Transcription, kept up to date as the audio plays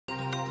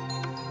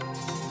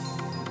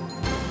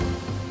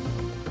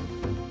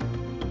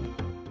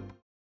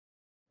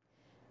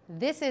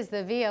This is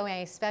the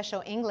VOA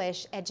Special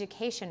English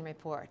Education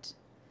Report.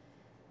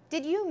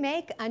 Did you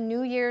make a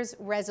New Year's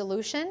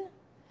resolution?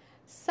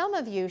 Some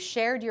of you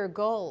shared your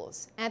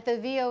goals at the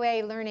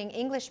VOA Learning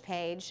English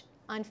page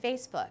on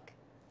Facebook.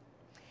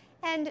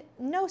 And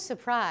no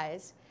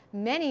surprise,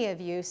 many of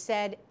you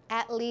said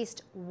at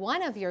least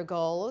one of your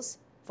goals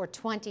for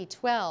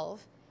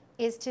 2012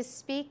 is to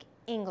speak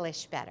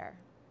English better.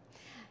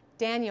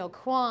 Daniel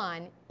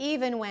Kwan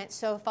even went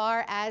so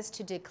far as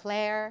to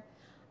declare,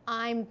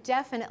 "I'm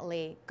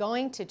definitely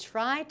going to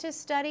try to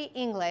study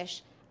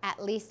English at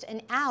least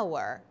an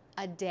hour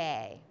a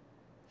day."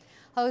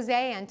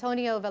 Jose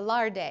Antonio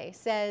Velarde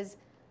says,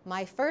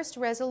 "My first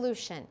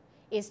resolution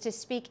is to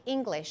speak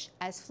English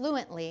as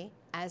fluently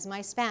as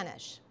my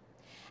Spanish."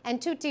 And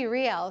Tuti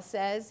Riel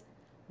says,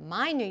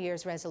 "My New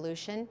Year's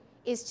resolution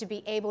is to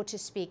be able to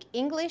speak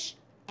English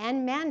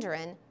and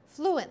Mandarin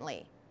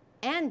fluently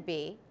and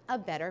be a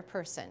better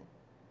person."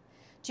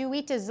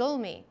 Juwita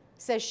Zulmi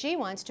says she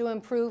wants to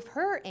improve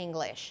her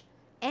English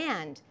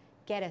and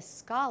get a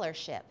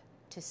scholarship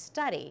to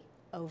study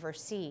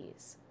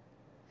overseas.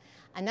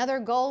 Another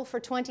goal for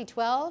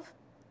 2012,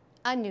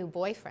 a new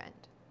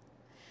boyfriend.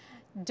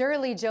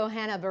 Durley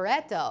Johanna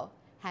Barreto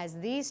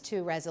has these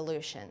two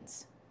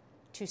resolutions: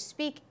 to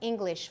speak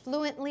English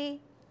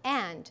fluently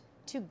and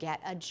to get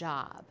a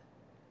job.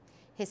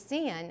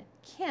 Hsian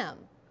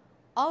Kim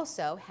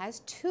also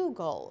has two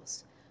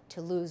goals: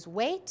 to lose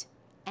weight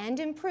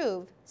and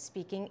improve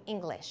speaking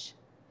English.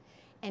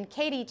 And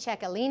Katie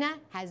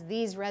Cecalina has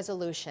these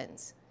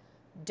resolutions: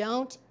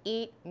 don't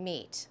eat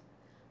meat,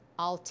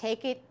 I'll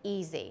take it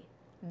easy,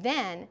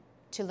 then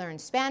to learn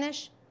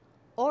Spanish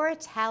or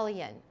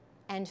Italian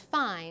and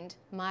find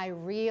my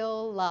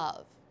real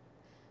love.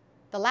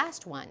 The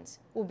last ones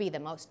will be the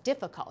most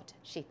difficult,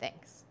 she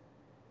thinks.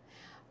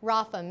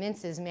 Rafa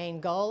Mintz's main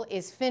goal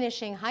is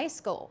finishing high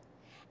school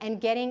and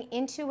getting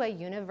into a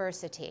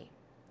university.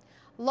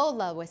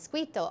 Lola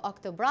Wesquito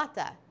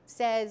Octobrata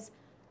says,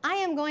 "I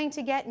am going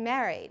to get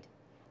married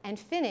and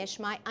finish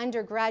my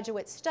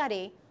undergraduate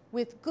study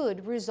with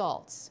good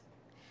results."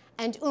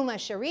 And Uma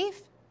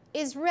Sharif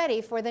is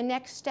ready for the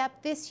next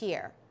step this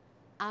year,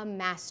 a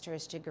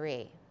master's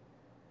degree.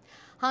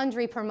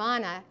 Handri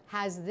Permana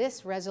has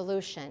this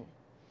resolution: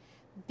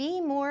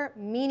 be more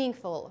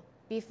meaningful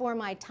before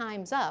my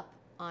time's up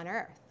on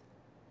earth.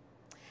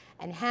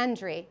 And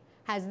Handri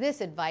has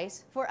this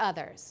advice for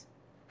others: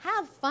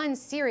 have fun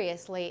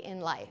seriously in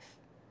life.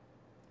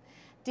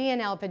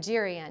 DNL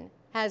Pajirian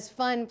has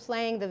fun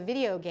playing the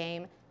video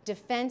game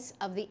Defense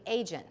of the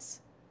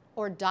Agents,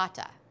 or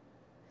DOTA.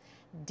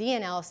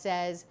 DNL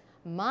says,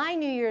 "My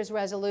New Year's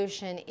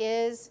resolution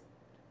is,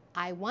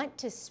 I want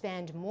to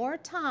spend more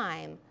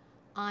time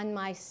on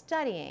my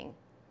studying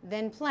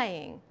than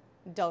playing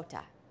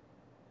Dota."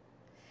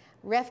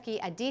 Refki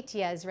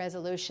Aditya's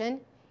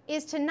resolution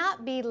is to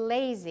not be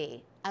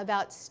lazy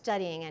about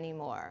studying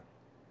anymore.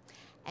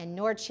 And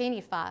Noor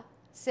Chenifa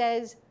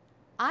says,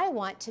 "I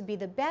want to be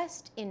the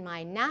best in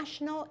my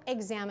national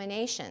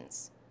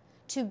examinations,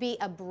 to be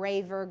a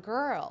braver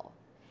girl,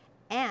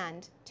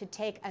 and to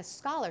take a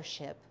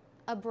scholarship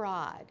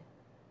abroad."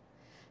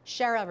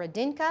 Shara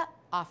Radinka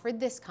offered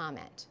this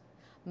comment: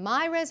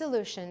 "My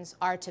resolutions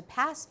are to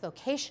pass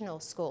vocational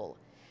school,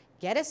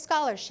 get a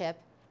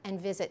scholarship, and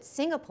visit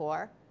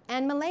Singapore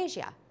and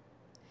Malaysia."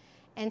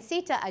 And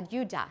Sita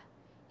Adyuda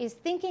is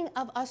thinking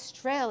of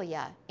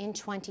Australia in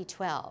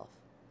 2012.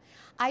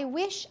 "I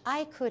wish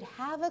I could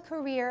have a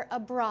career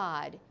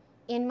abroad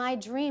in my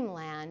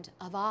dreamland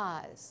of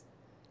Oz.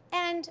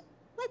 And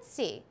let's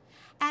see,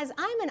 as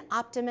I'm an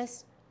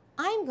optimist,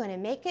 I'm going to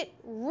make it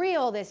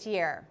real this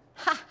year.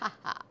 Ha ha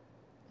ha."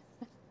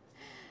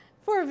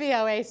 For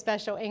VOA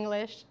Special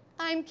English,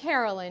 I'm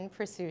Carolyn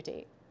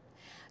Presutti.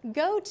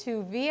 Go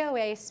to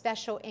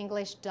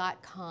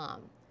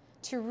voaspecialenglish.com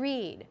to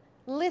read,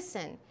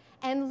 listen,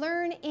 and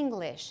learn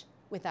English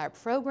with our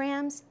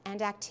programs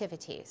and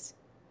activities.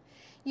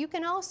 You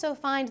can also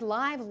find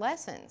live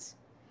lessons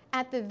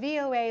at the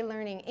VOA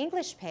Learning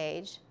English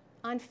page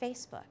on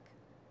Facebook.